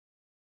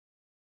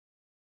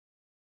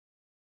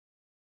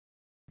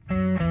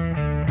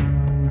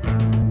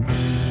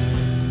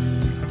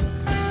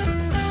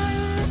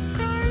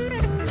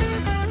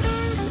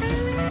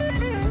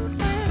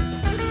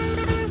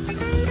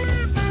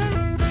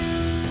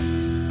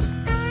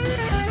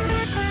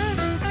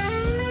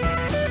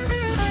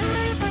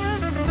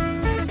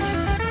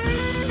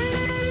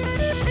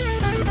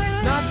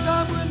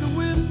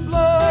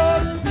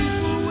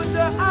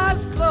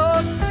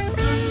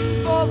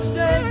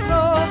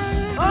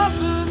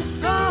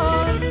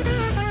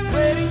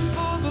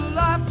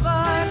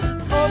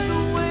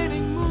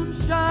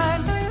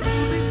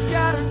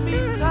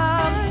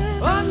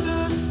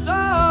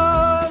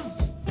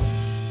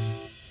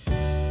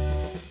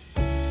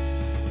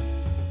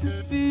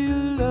be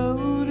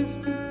alone is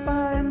to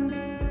find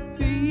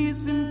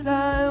peace in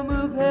time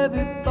of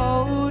heavy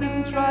thought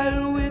and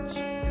trial, which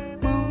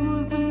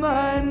moves the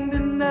mind.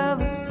 And now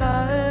the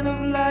sign of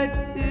light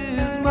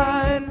is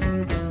mine.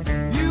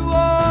 You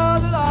are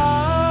the light.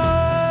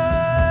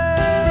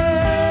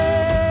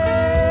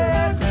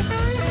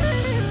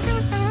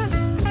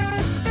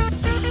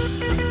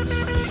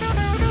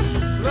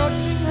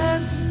 Clutching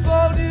hands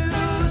unfold you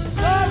the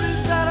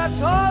stories that I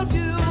told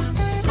you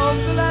of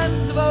the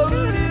lands of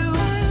old you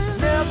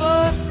never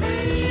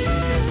seen.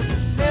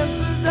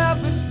 Answers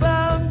have been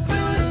found to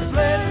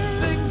explain the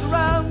things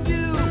around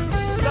you.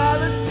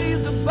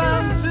 Fallacies are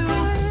bound to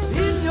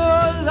in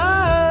your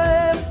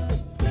life.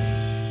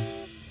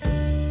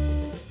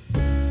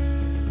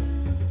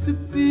 To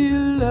be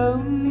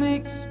alone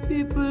makes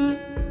people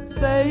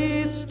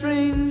say it's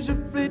strange,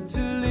 afraid to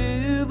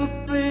live,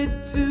 afraid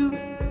to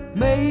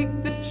make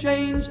the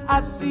change.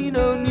 I see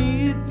no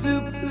need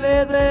to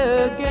play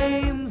their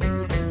games.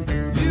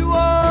 You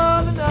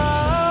are the night.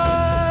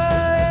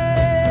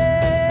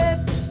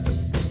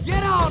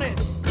 Get on it.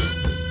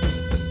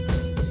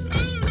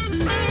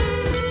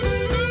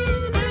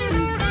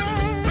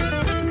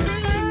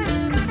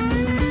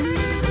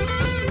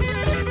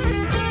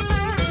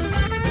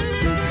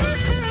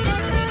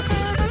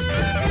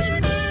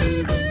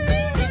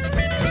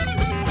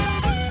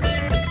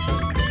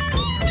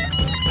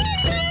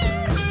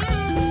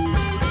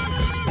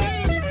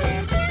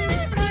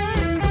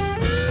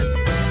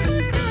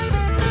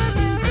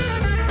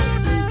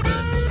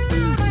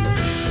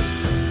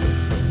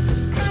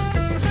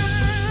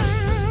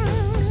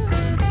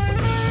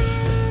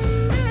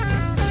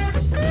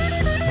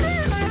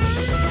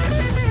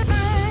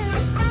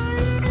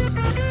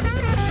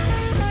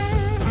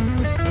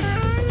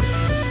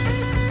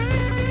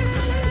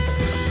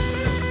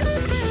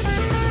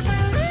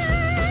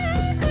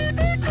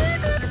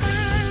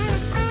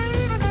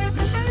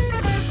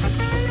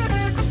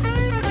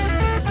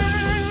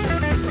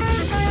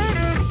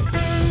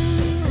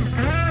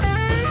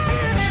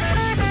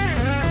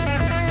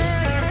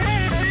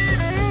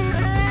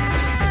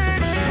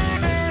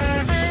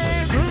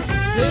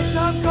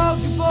 Daytime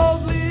calls you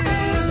boldly,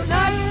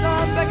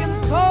 nighttime beckons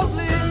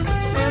coldly.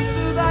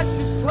 Answer that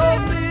you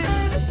told me,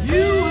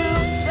 you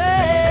will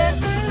stay.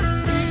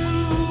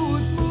 People who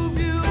would move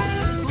you,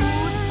 who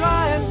would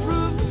try and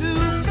prove to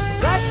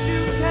that you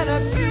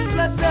cannot choose,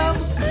 let them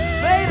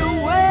fade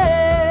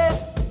away.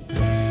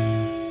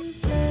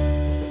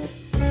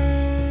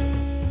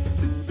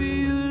 To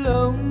be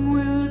alone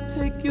will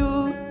take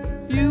your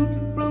youth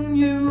from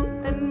you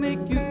and make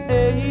you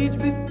age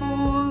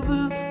before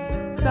the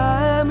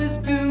time is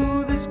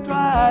due. This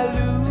cry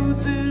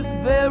loses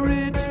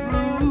very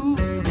true.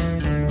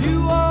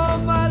 You are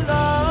my life.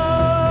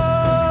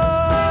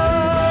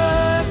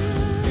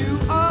 You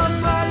are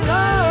my life.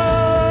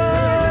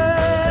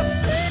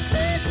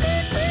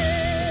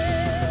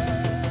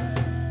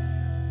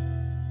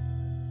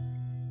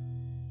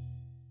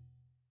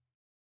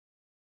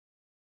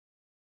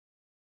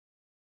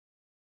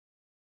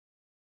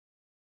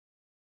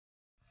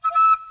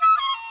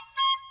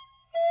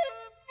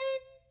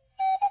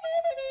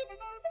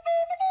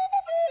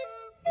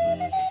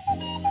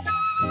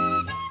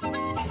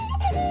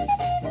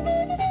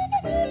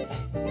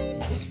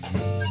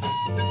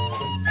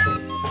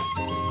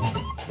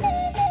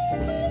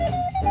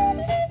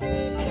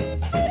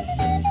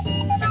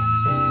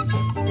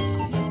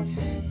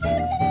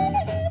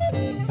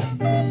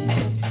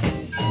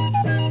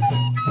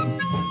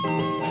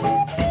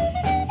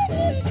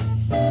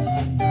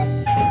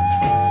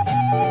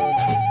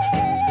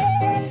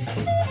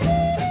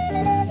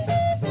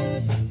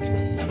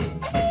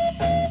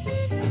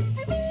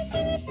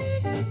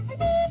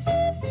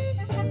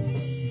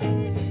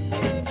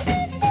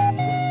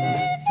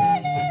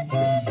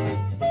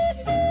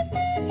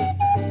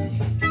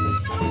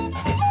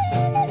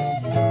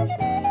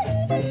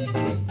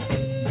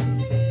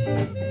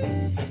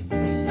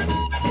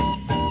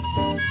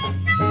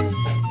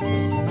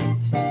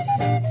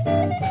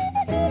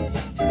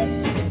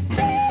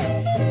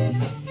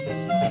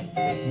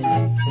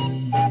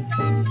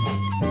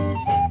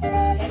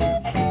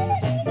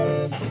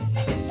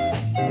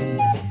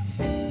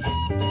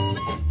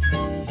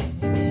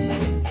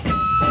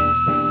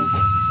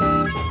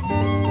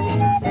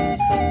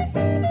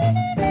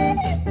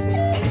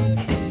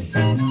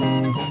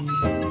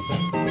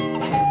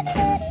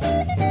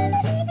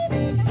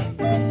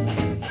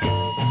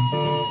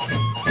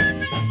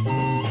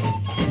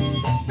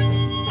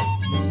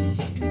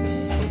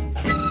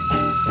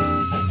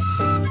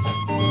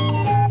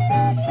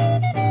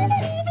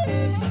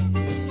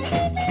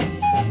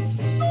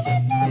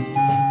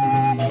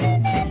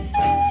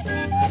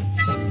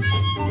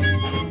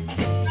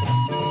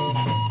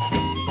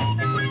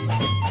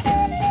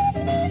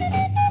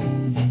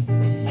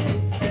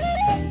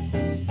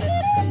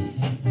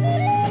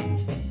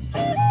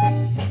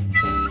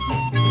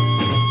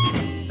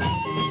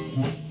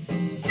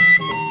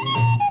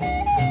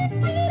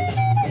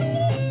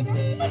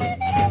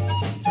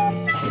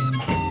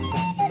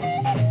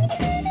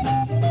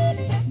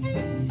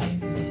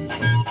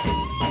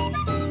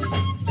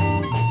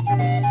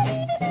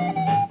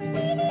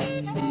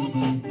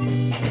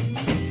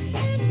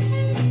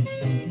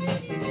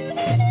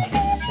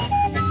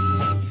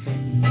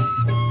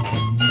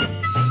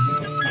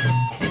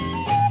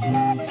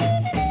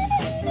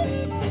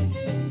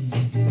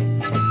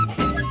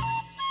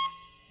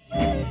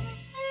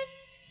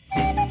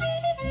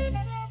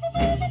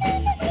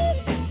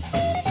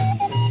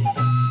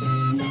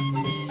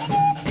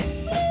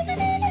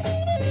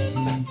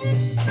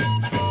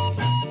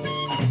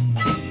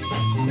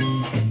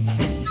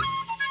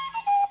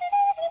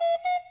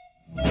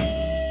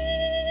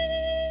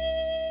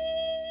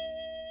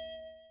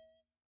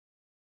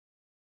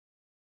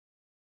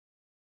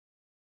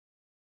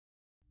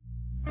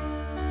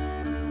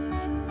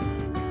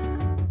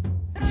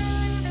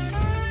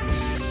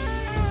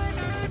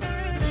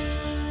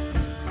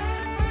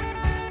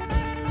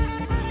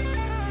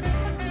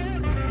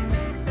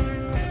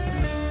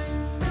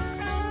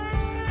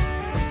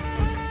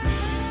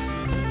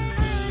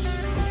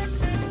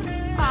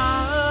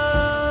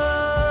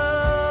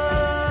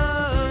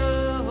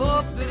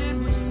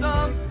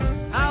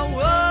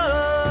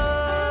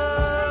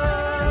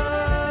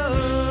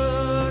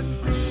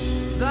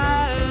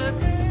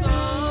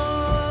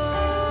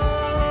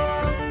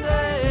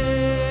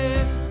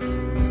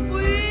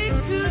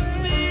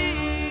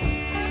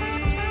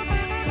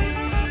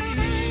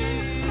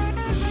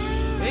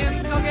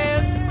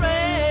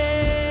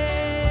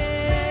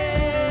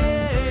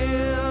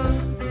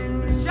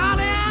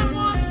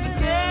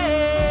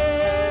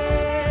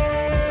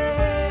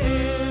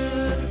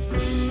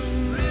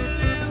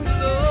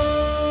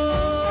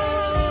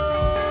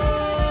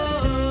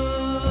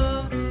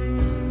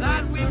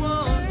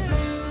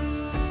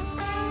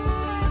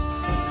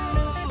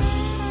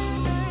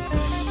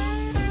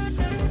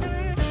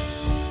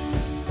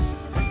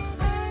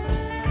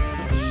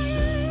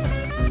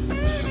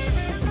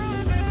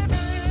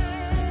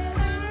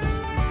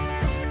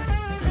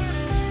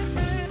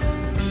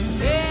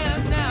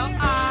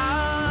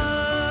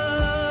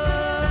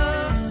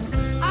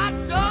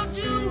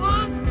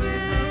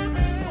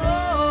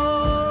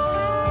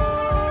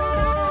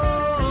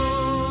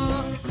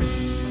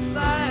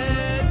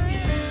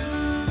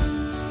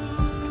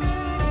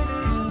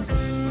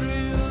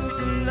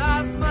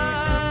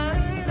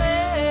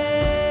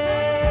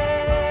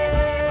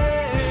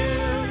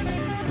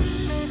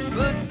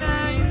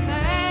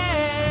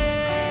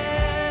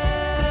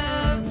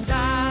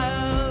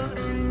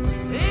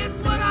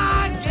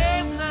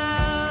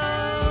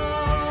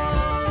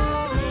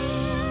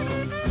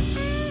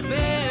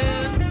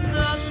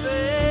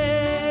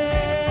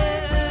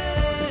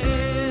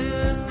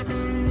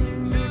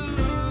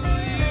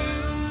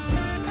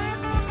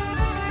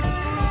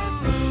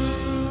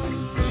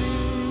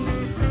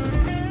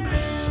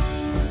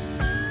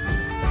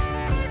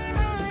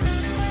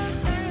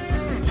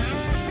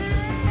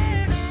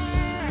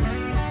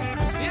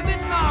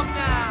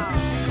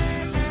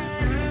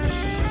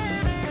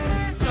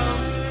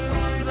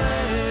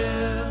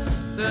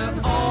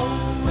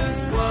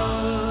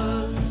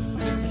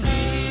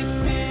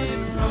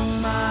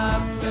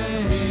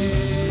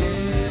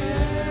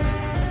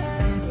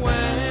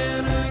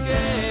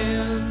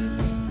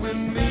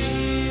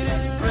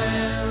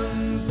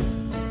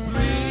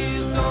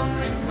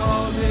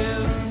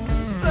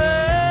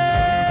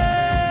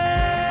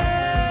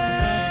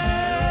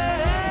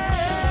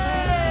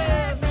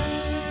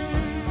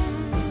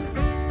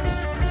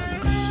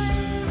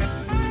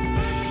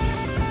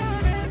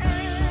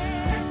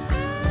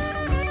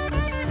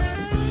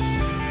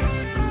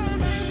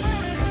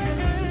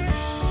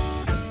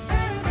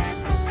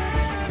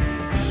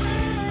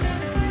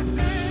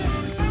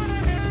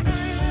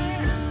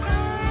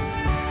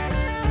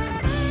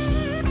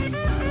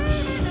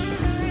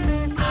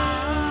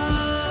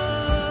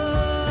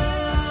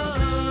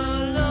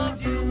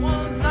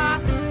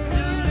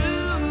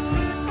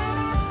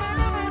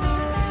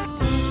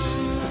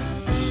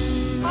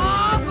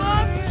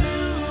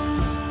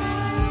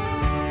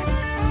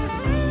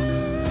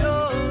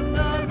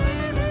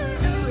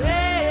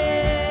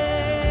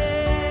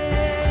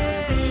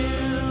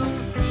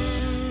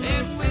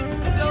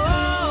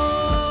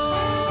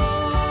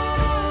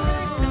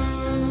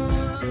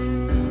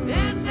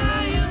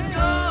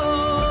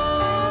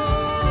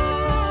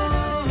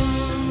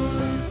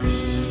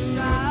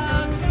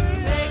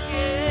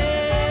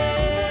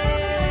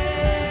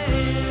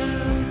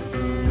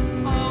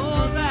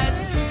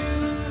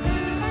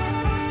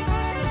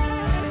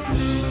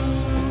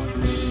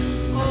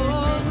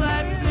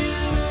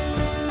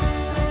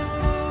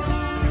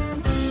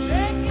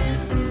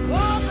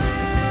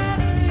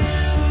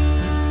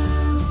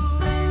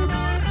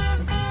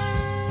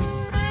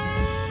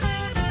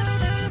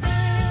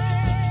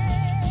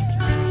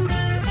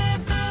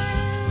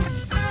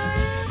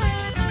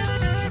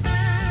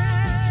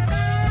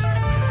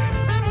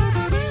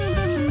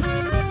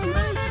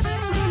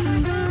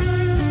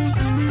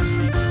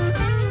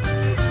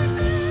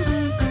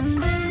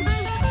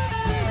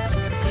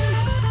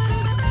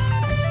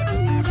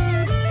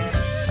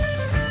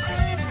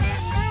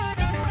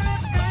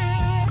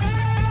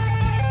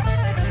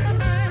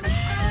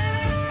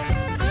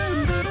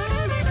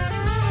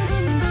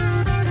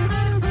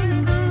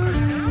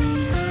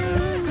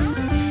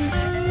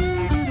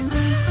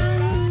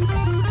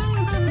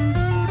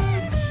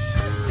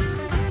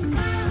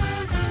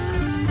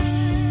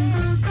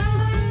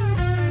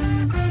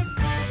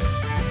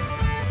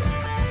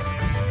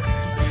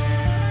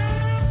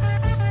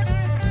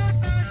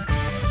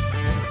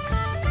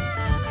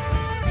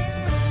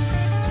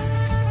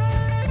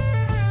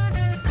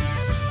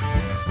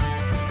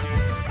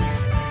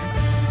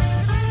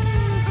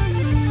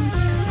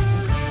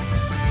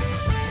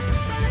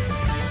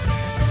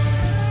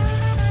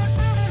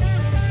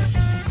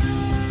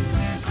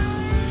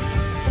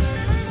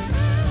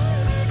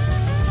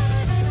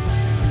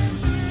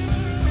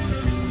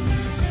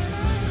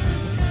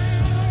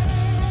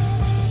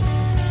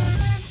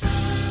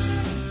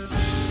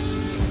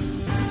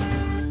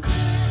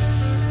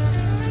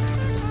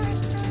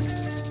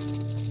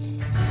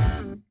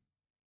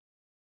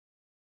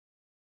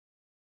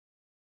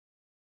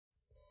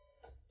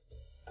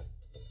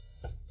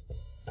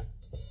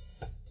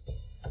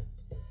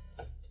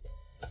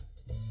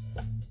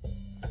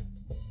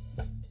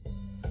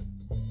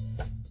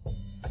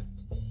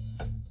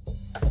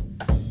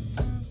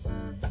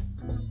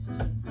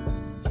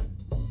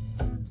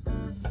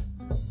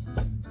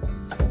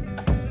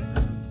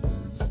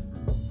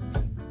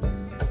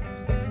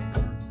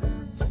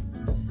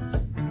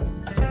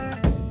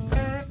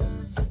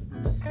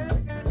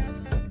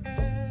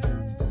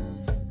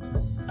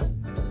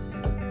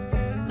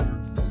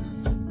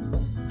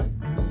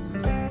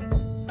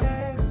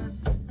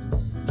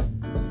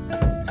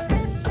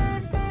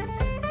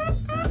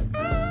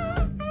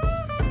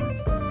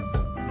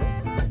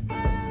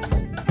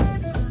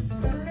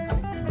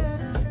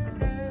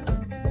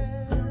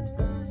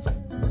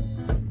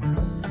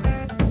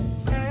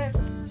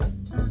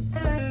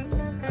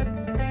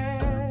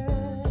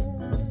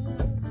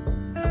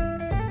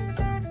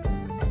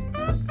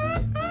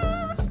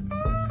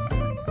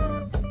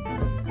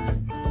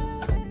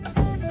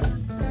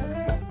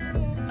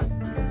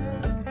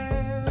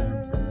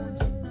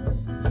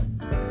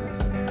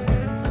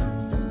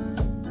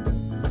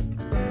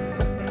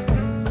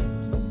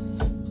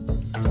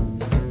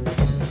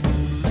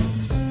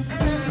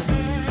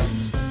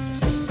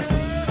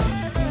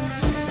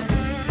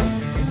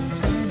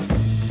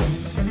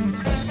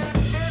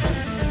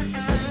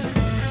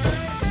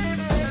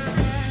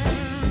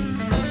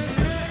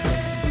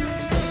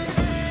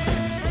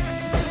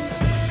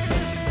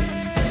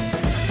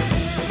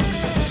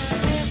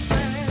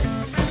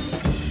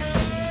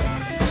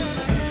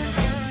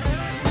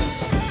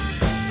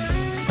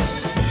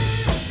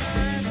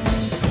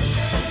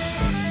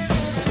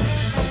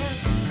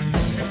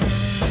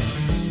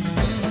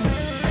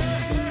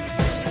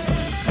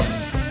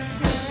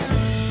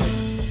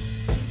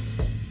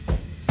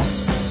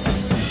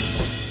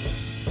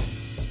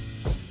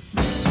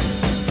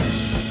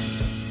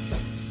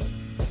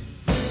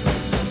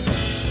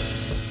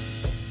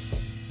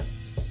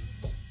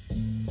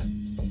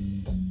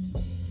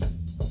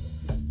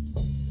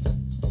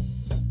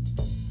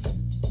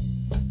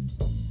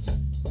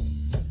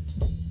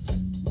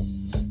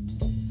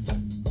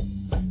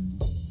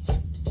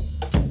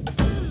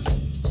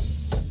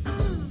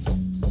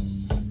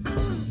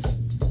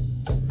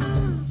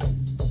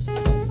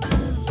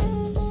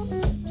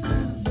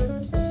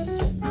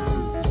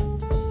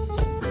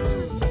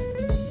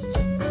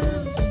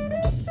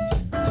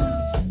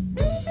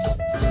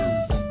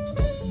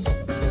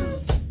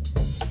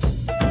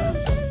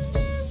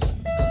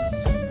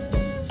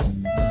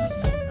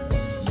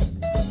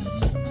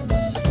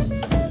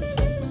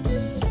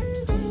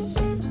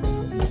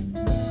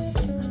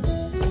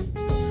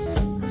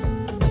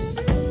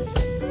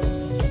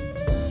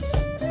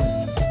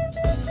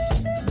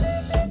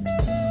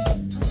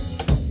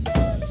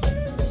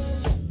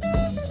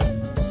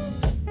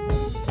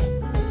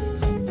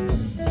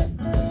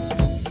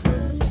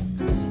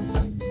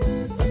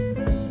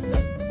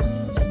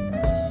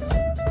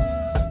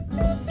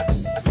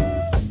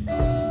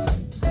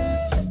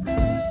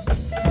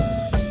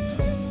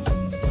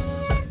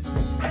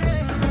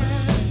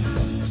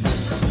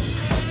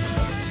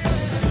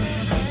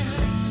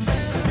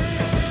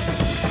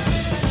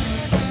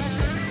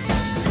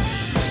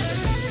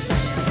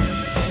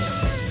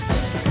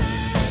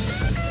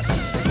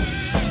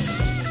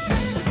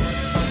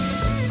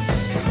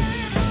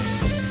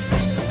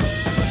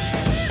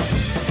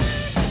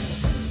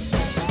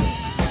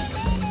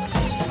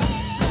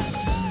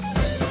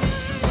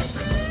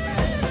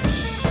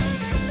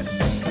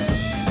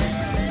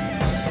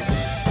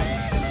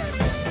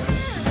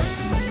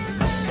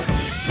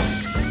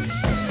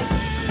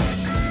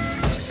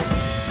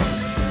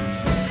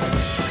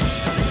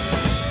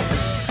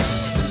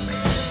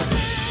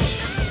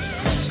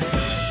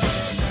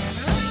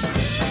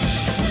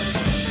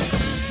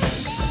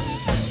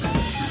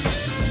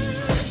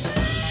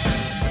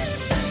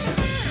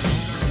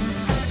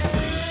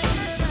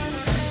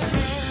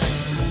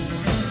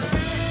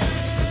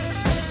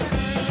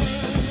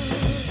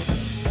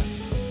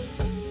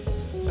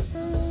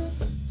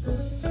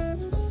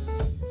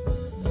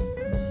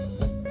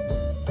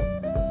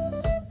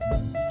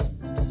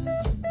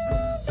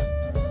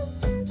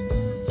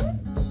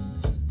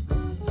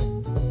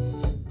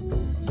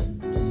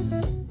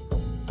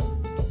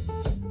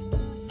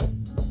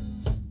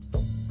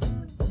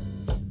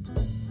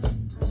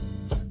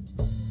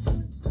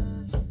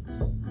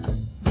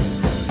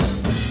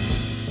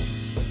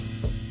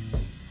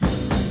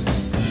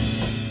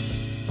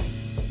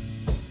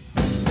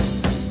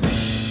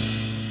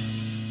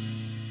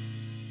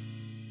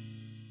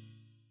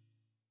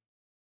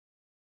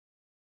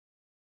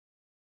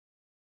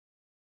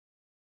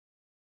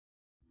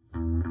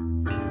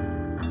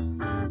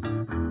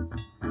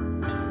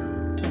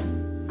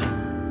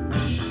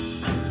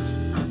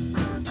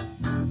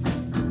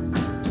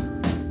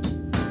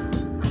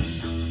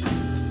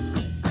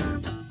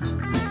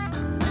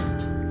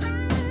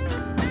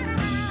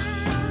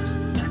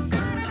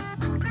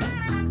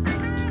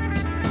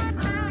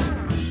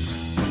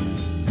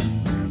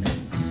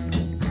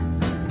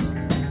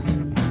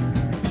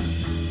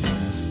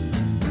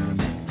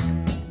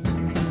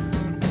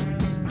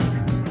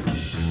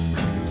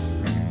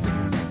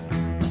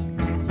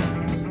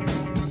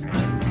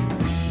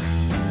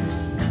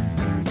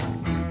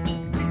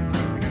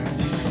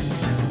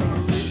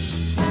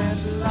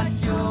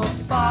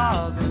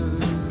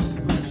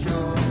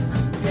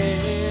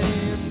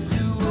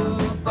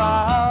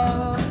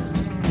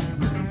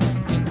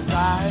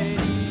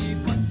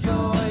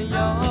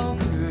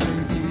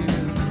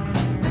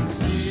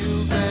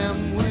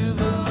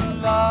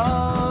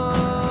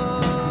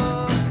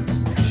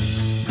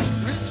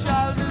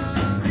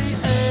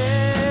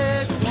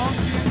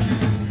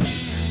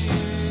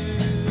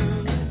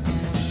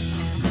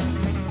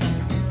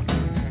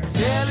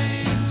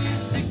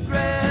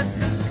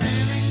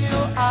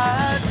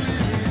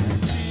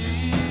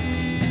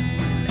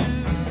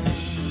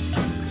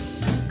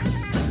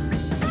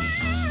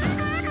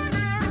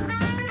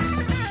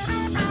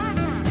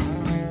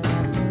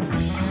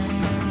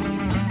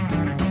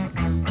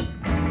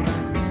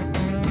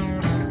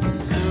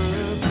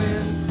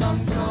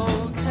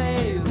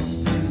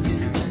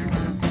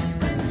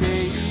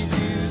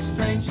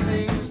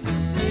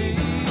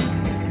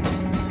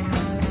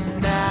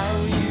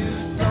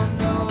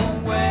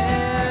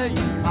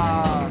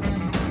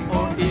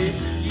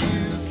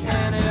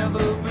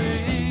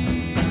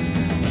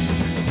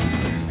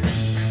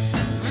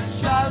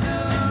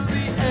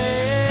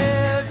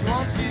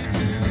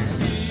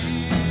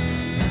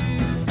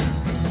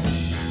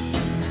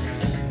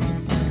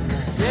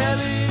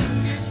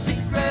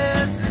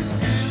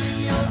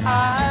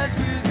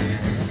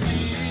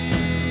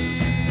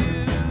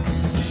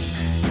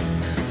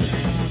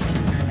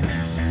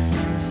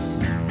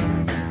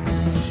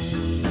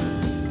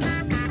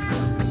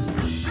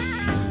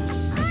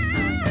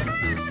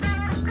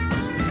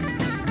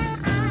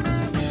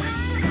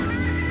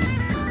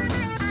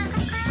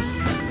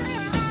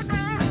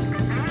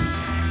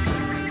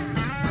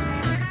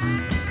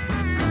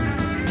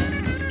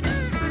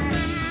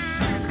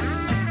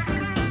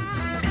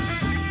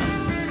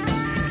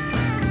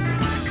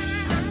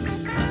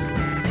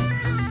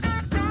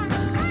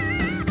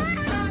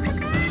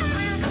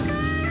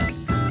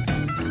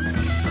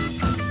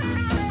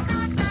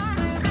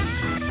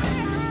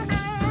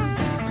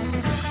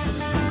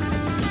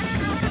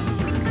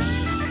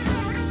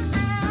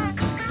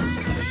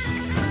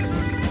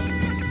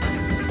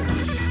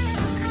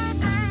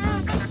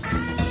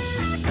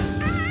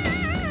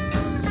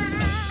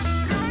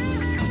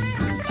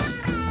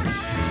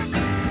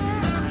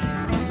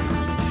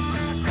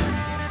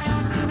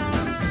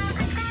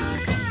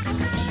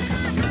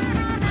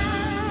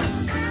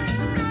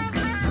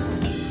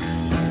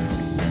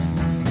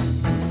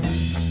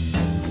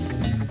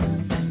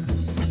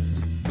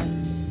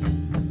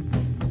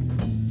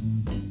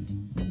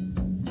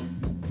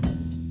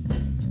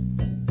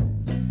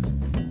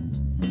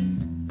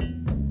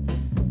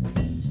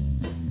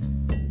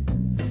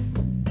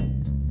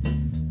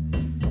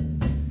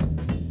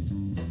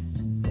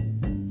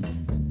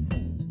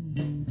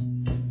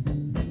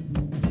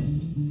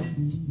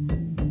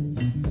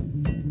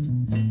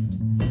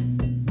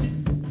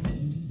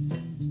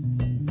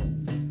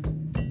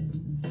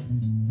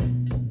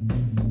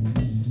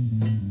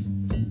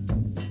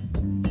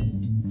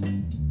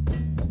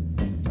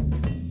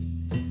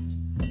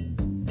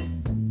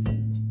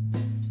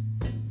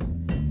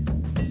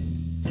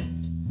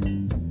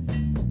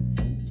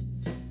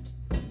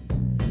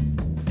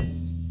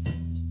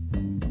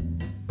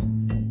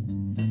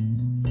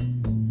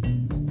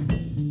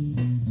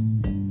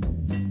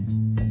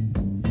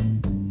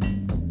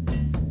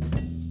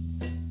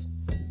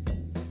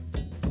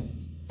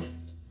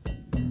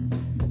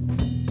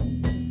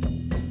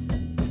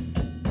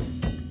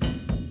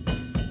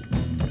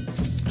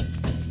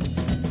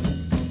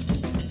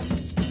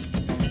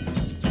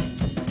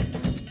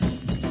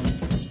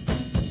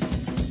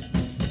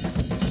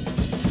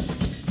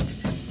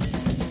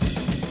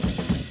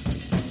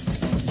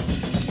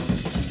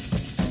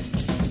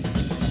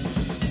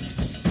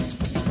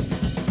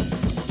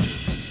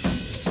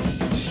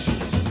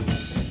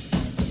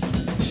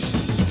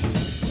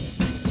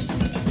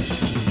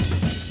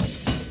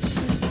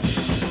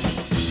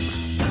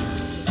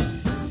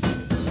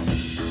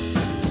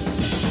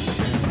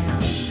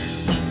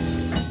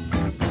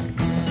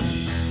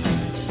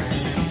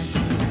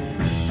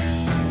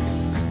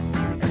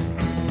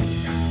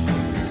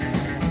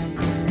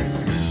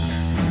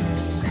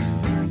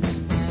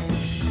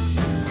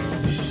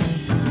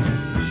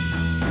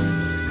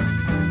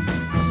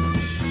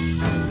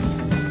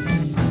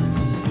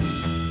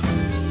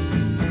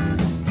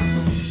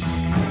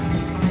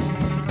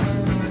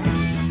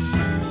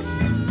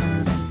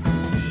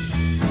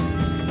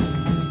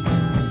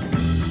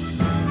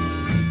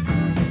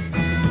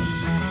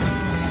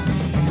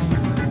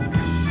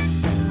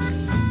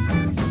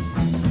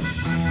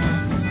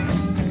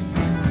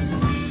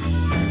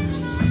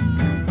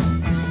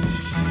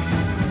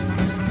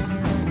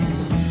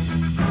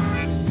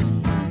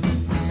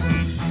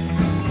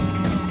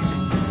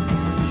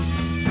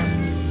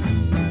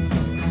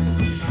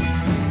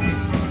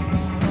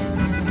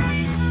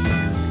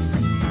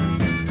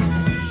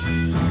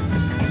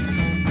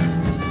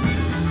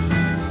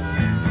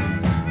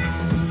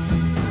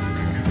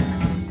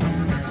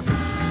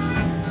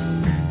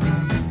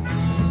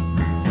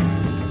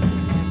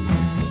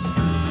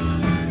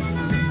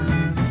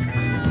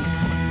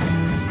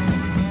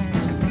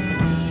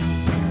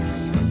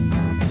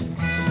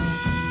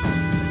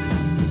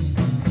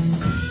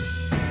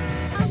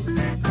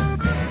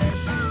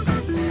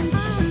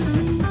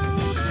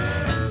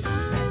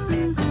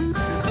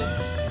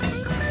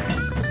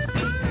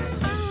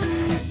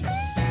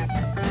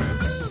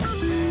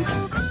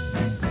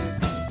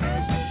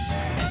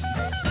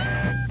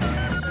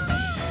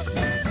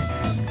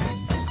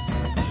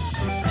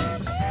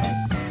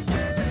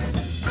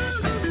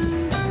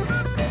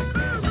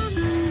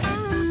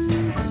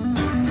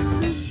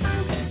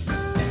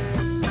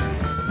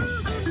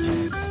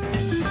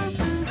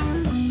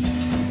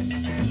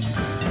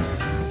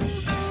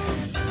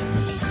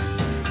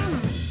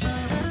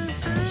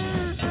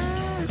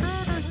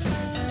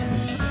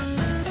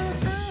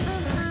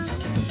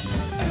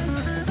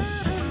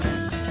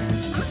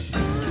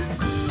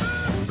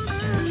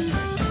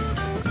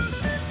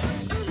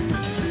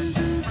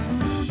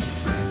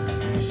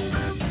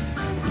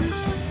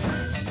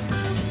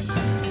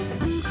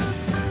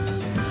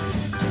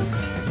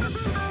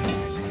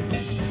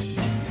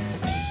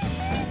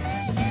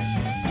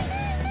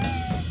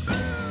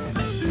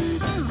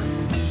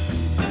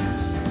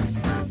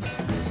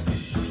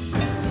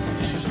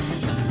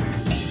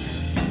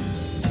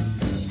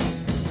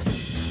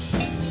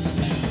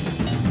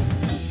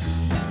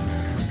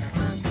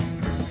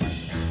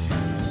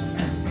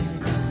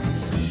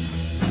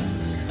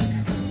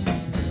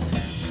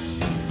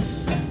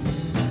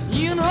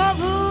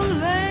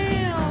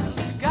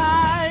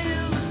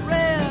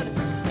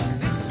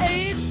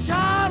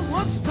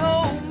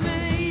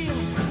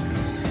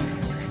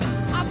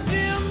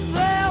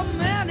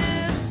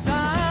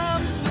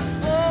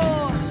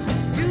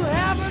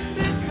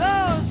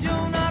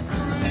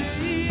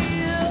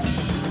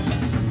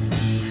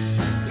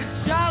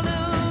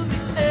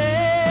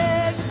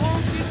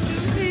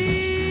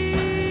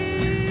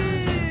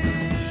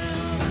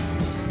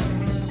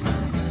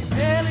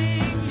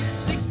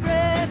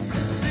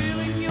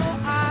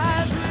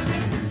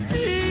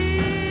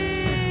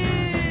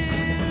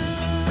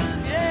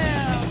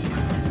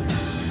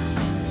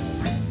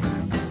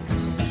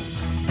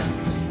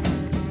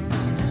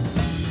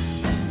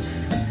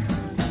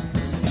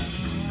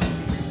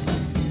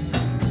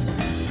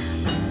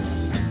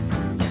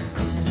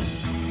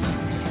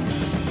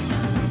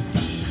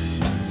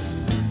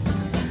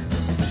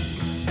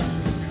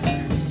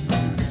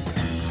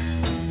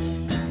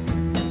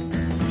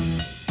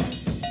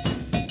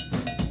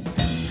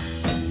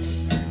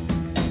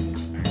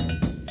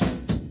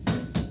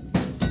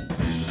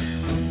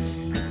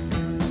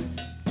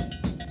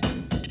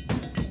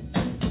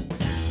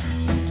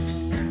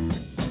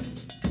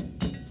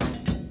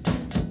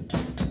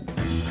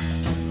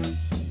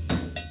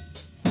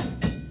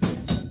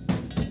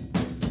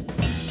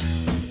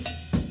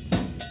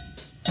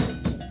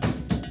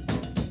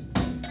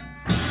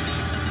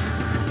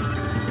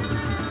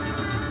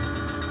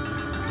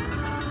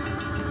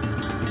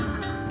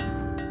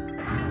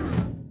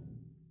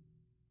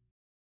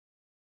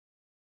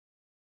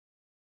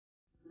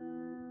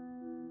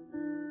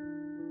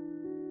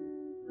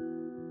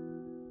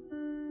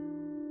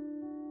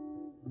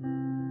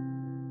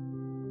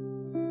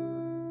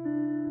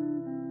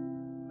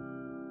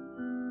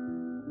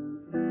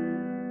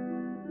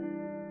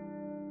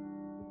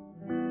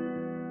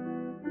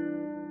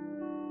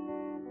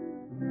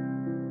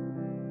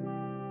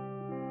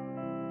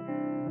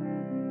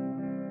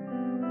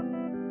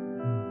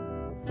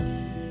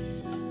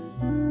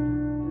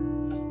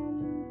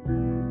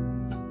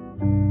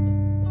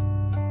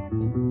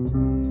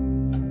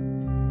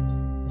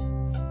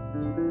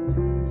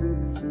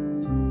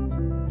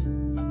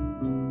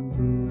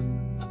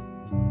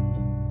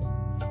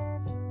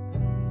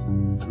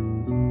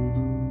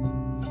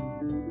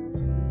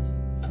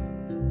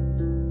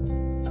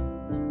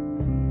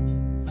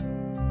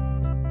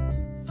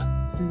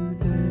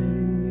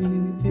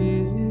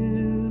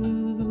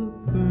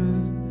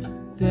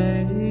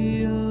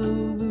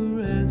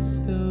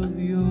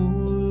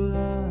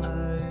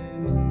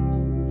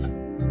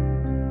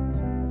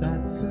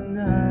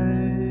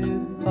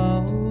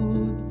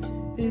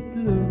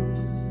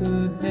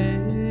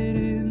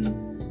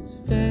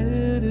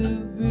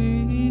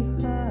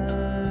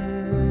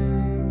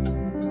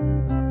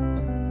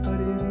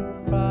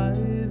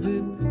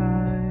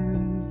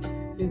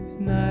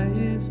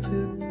 nice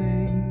to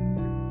think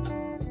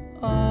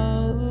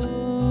of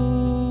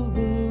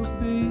the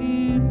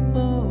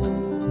people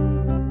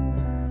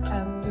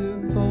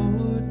after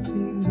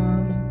 14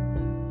 months.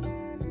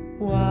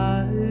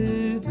 Why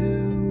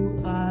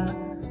do I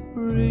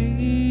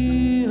reopen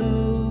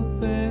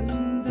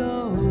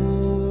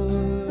doors?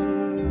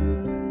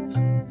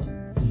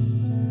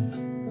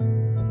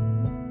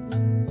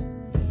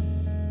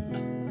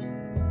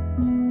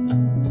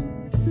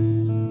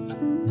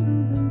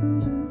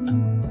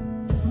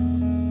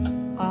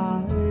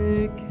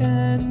 I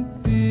can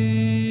feel,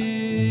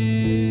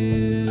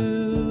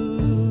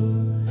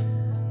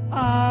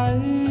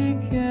 I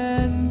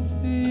can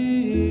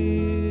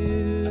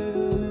feel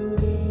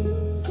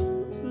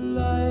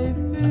life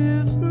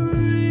is real.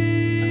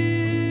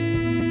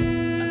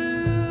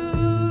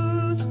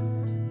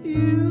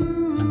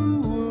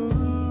 You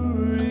were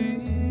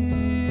real.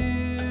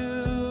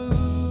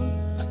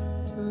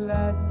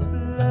 Last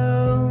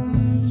blown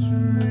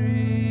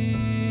trees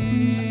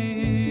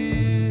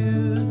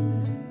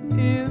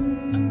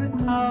in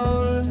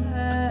our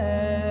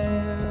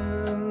hands,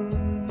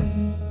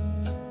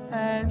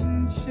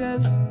 and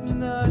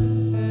chestnut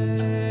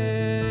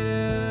hair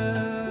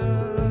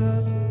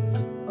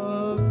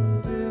of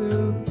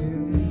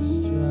silken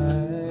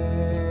strands.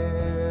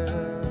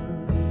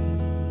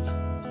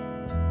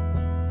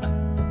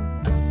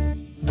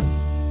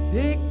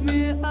 Take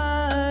me,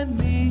 I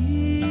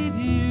need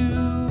you.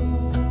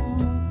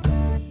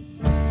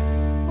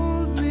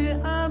 Hold me,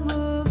 I'm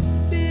a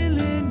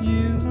feeling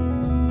you.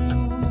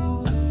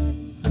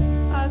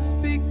 I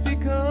speak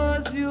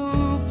because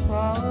you're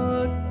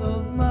part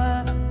of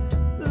my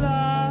life.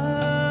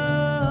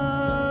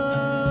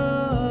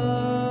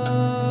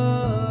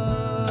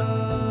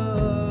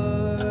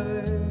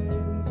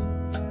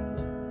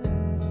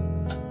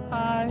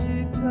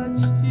 I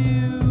touched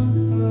you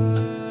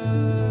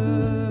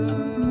first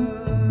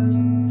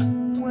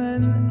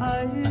when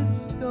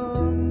ice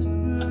storms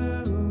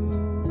blew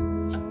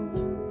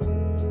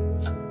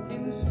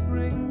in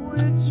spring,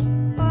 which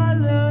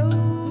followed.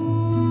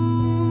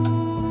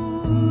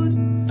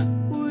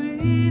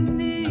 We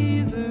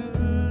neither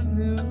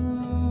knew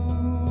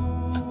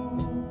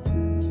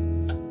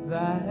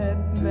that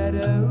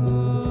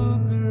meadow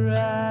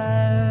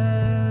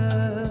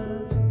grass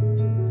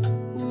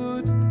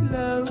would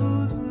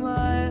close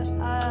my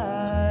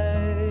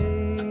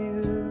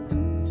eyes,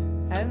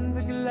 and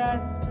the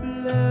glass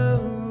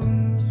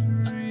blown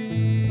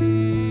trees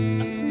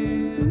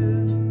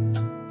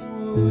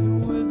would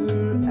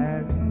wither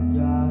and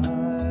die.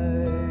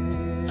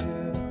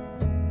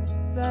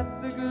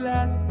 That the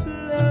glass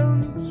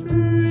blown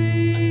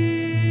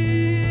trees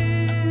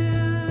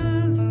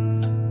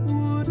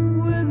would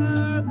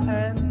wither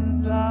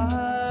and die.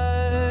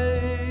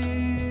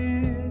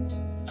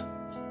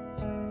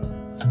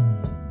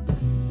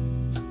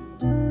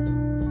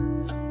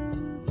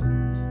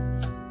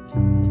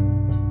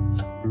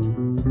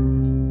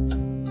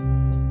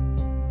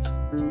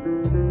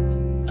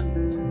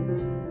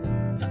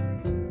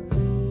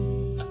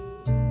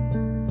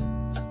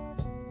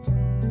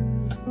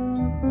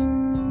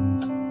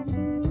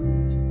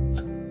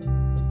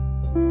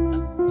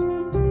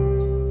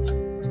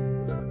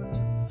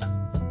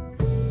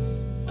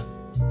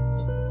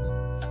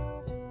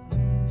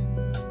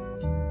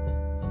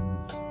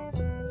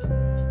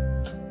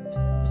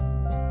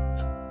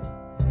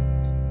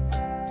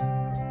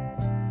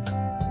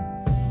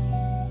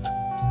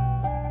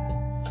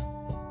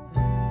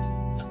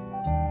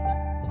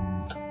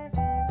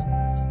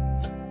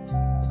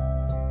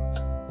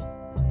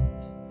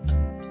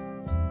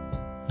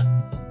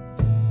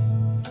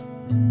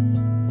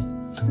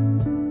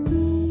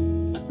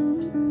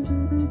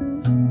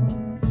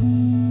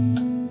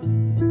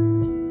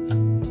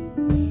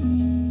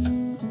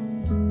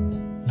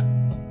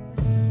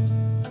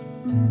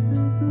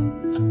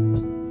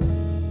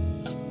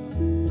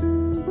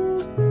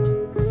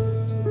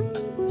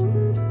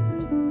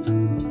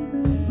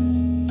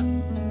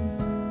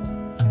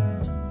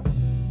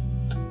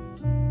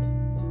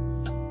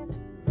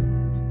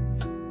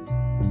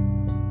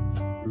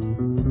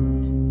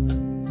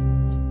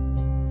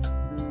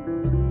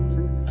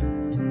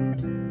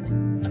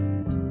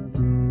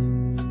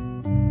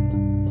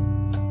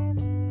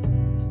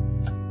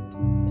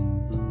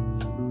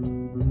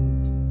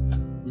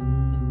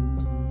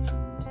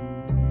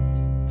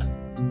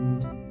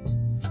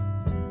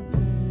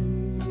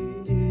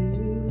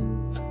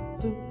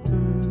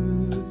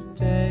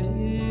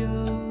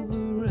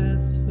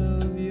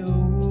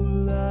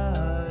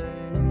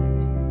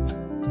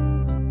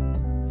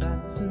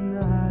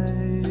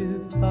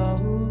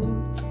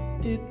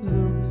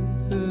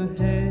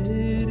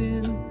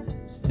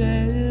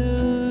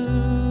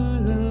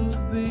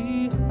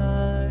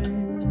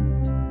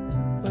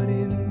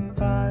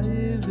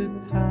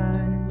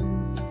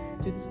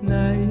 It's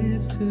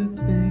nice to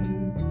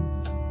think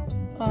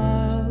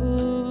of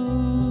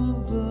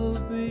the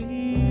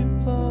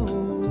people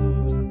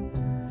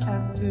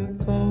after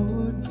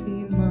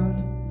 14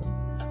 months.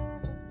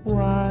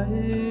 Why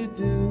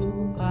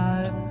do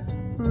I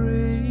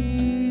breathe?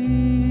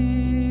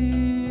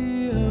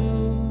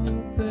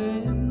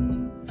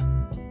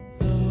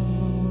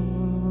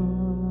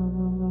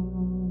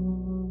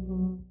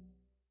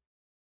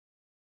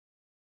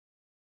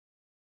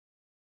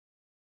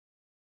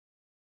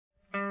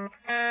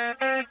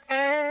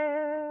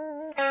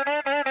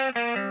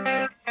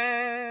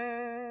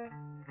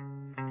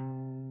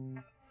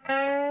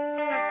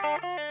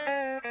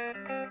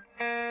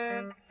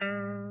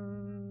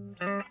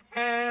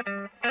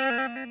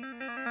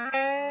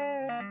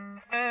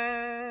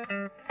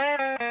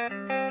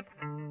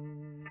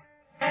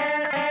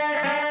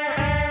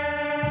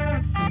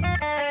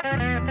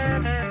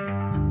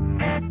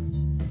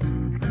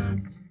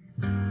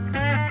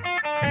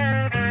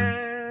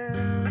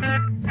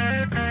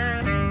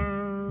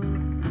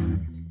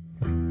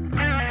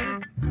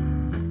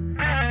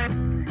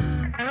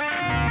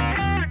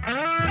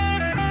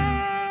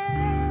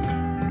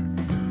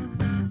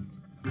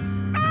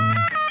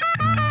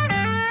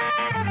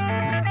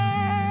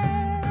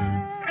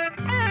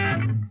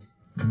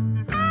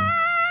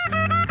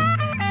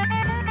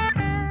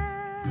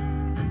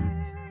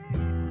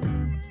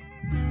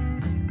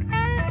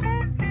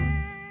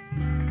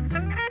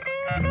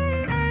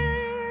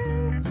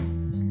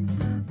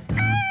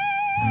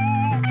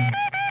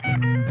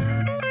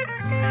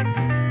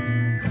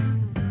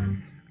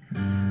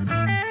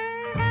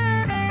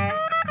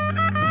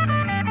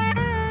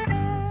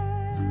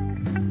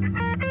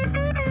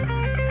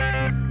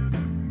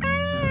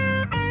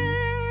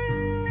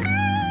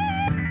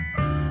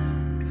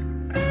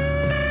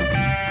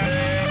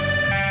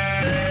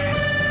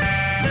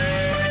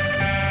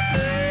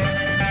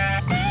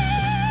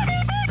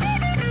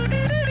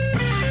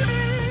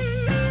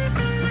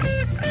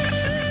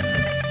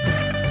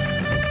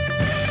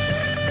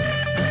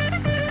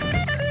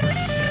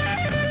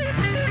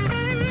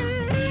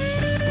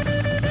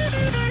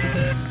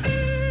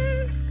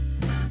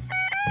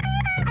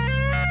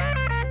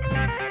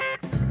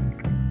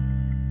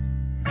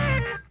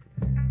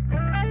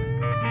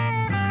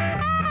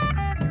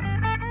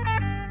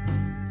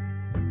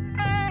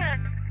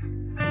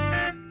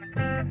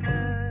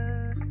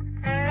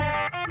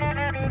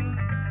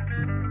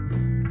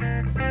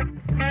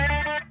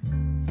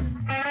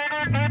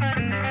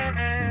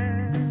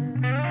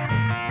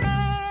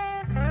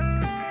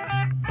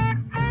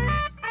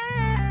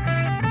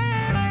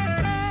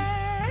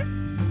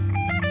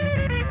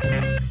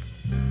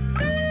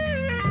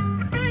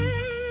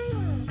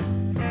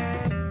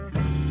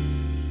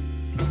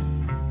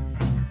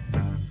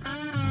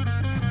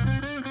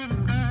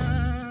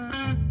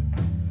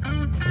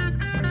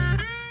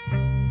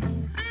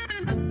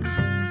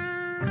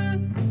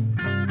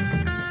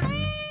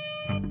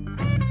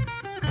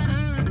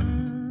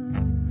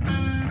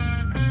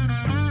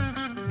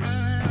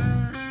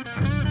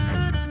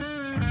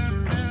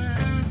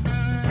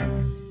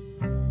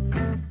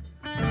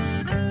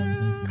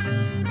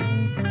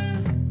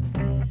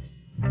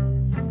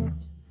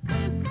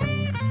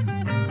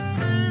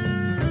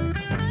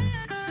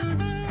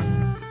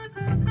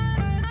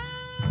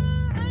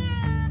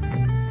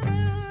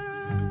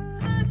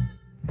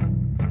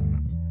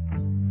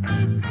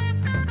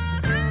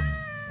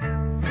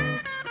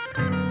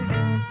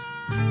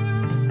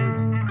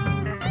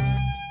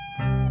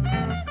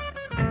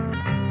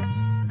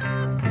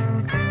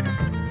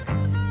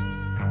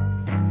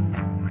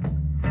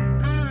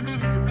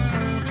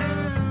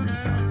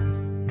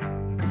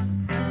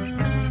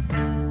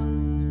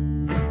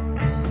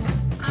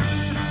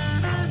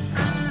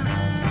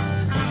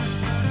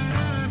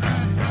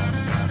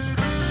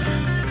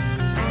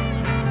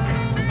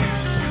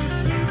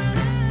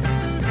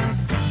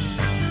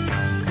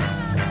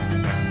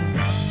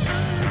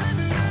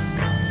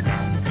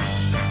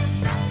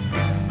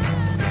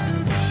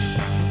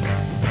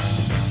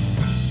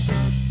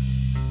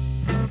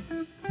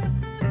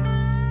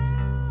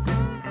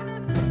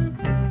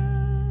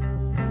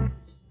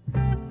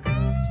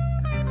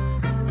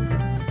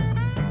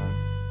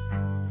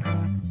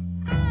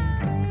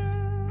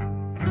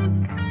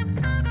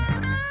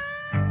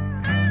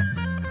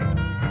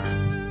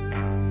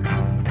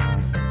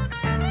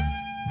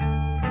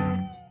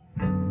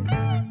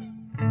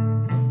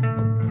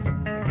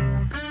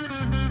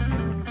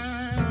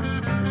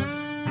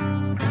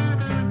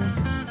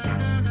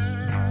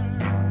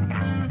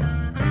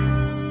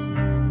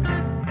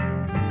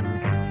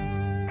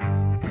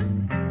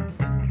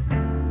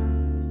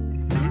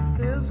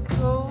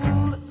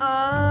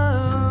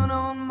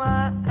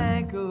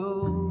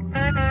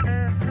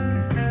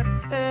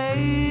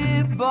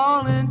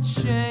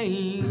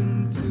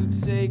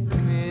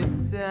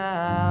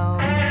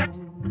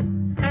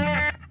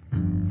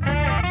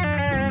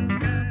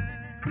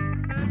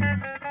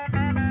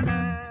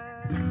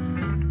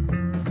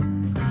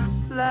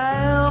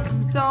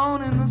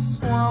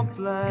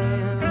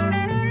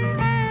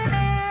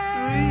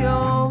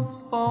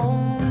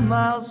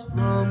 miles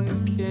from the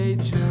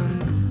Cajun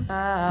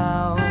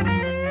town.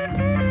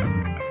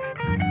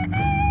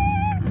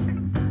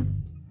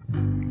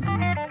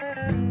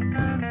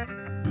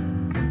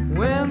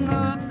 When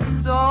the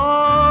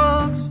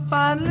dogs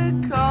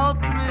finally caught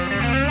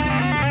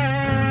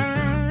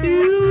me,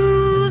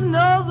 you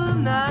know the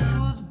night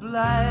was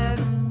black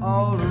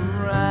all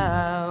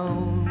around.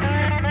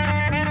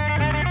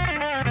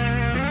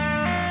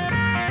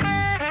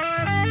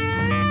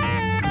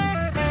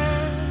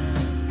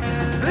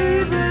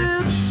 Baby,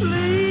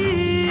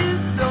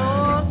 please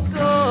don't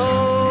go.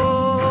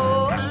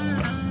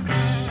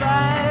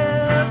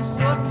 That's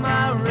what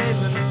my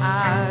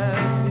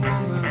raven-eyed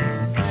woman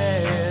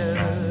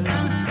said.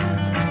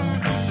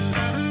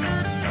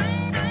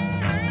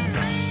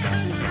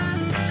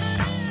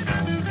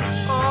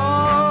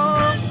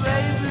 Oh,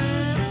 baby,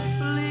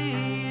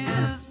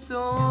 please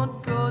don't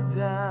go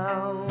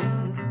down.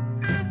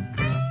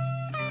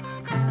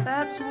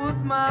 That's what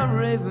my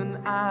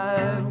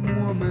raven-eyed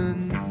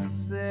woman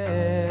said.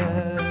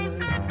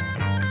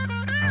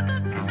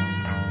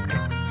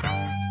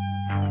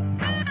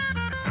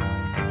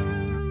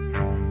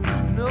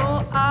 No,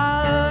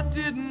 I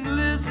didn't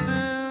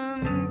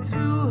listen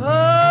to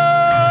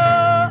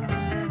her.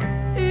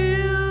 In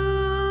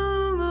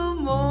the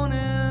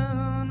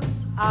morning,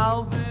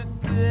 I'll be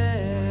dead.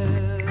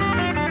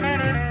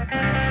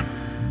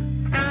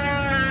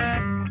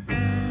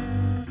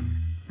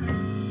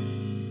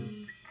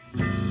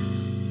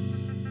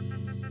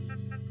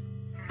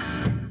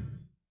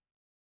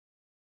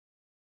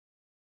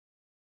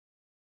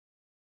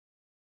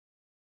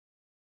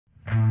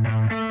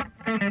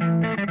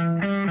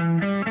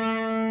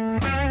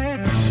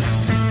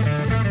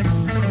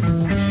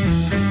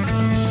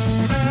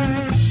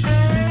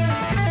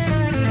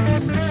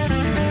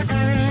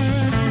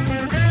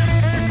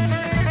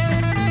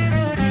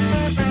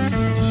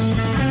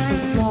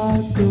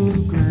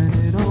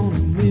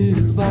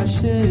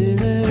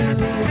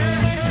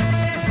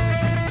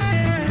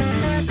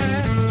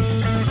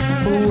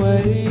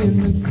 Away in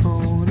the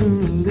corner, a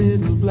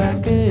little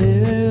black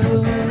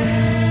elf.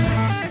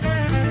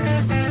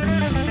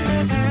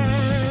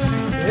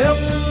 Help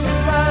move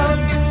around,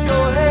 get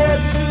your head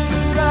moved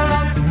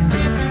around.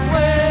 If you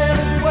went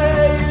his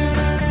way, you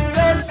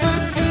said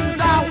good things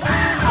out.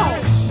 Wow!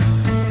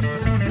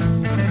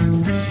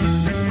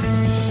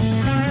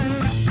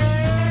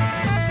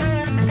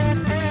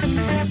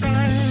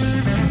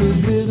 The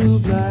little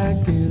black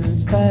elf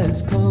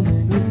fast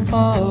coming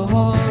apart.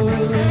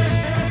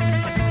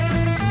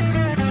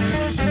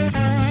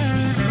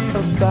 A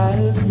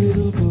bad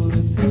little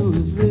bullet through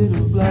his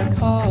little black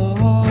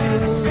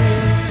heart.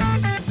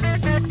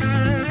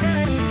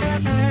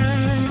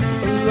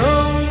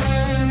 Alone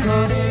with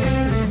honey,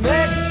 he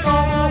makes no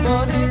more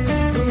money.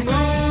 The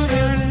moon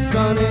is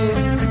sunny,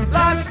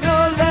 life's no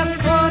less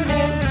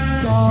funny.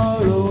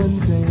 Sorrow and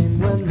pain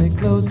when they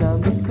close down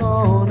the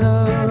corner.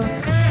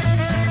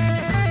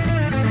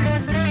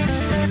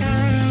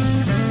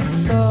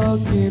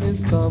 Stuck in his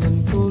thumb and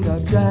pulled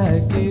out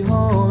Jackie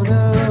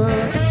Horner.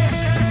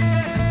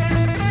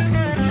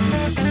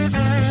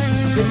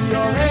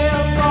 Your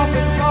hands off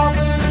and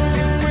coffin,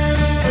 you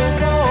really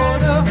don't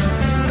wanna.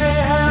 You may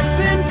have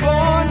been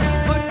born,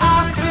 but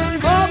I've been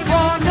born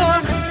wonder.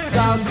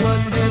 Down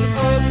London,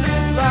 ugly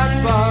black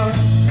bar.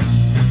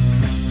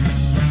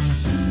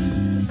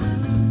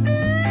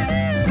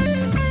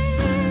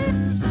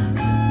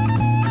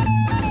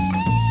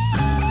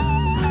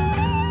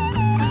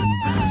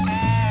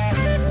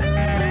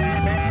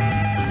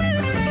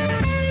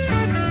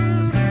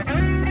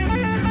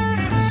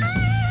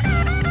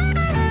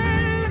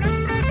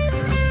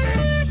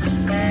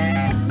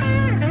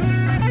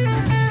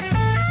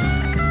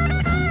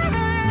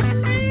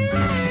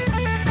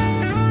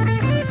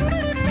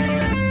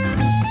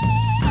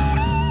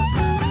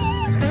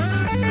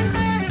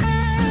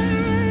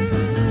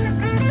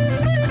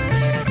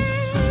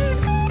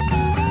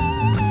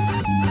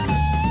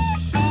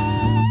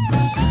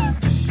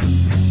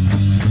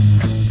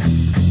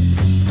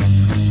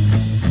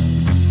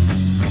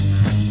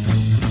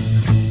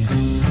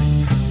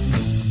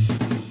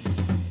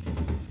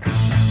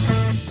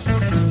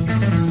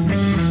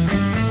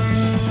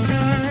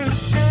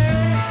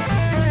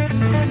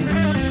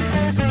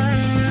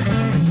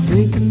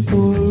 Taken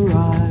for a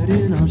ride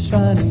in our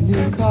shiny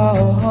new car.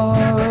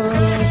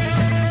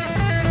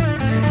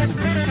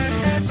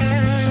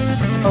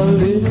 A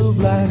little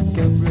black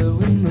embryo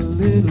in the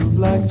little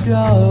black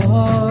jar.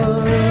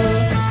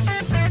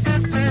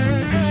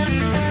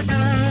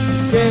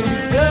 Can you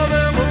tell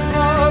them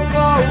apart,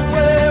 far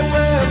away,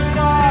 way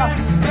far?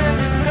 Can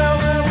you tell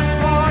them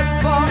apart,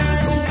 far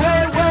away,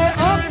 way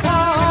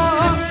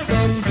apart?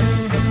 Can you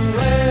go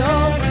way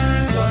up?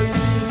 Can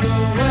you go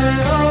way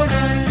up?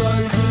 Can you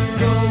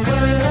go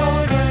way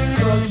up? Can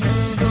you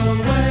go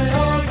way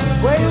up? The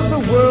way of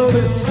the world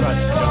is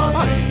such, John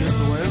B.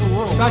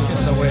 Such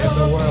is the way of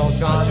the world,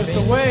 John B. Just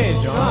the way,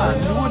 John.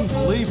 You wouldn't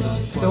believe it.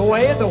 The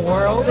way of the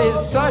world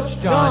is such,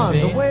 John B.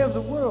 The way of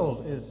the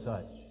world is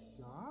such.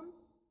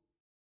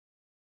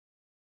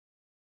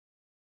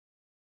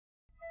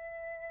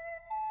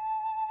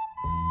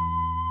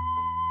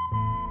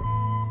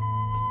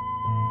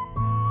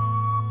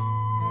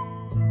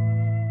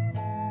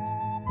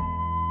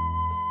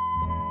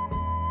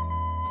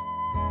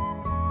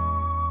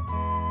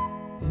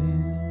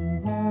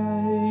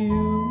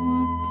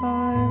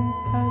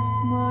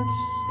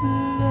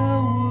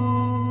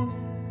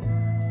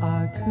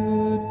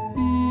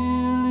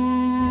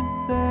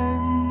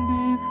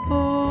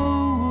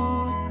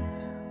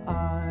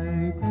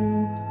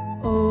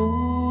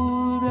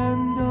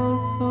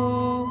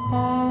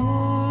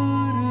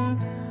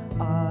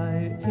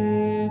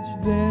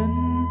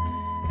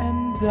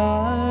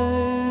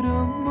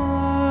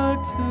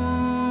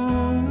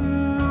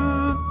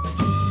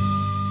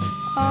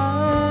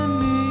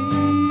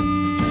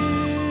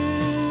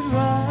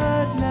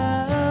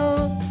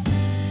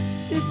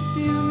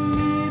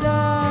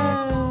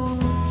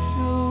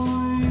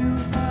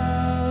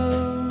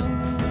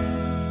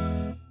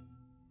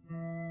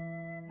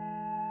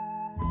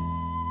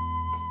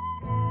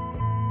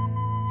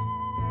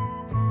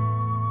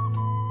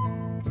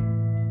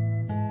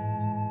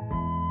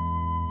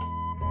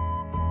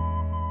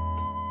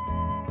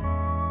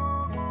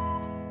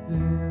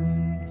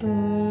 Then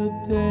the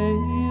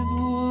days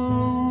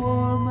were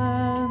warm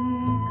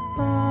and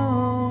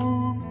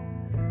calm,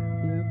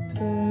 lip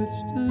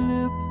touched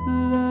lip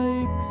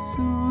like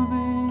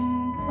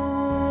soothing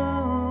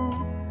balm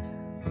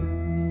to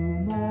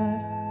my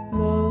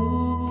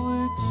love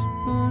which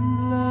burned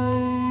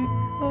like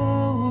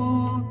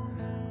coal.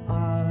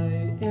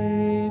 I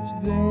aged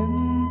then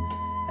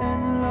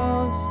and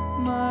lost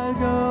my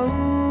gold.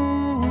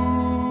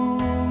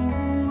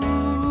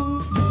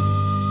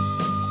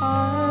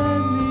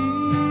 I'm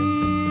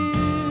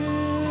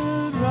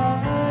here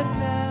right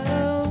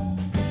now.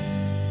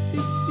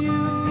 If you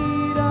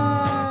need,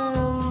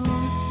 I'll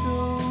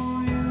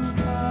show you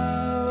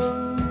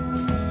how.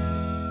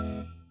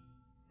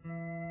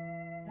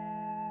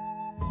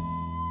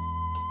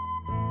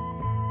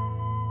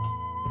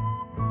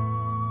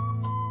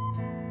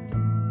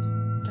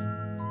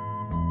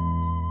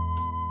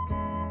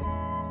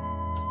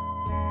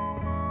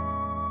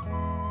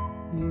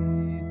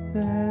 AIDS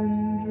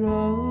and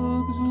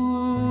drugs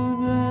were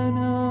then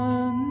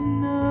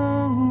unknown,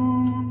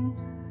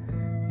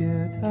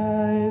 yet I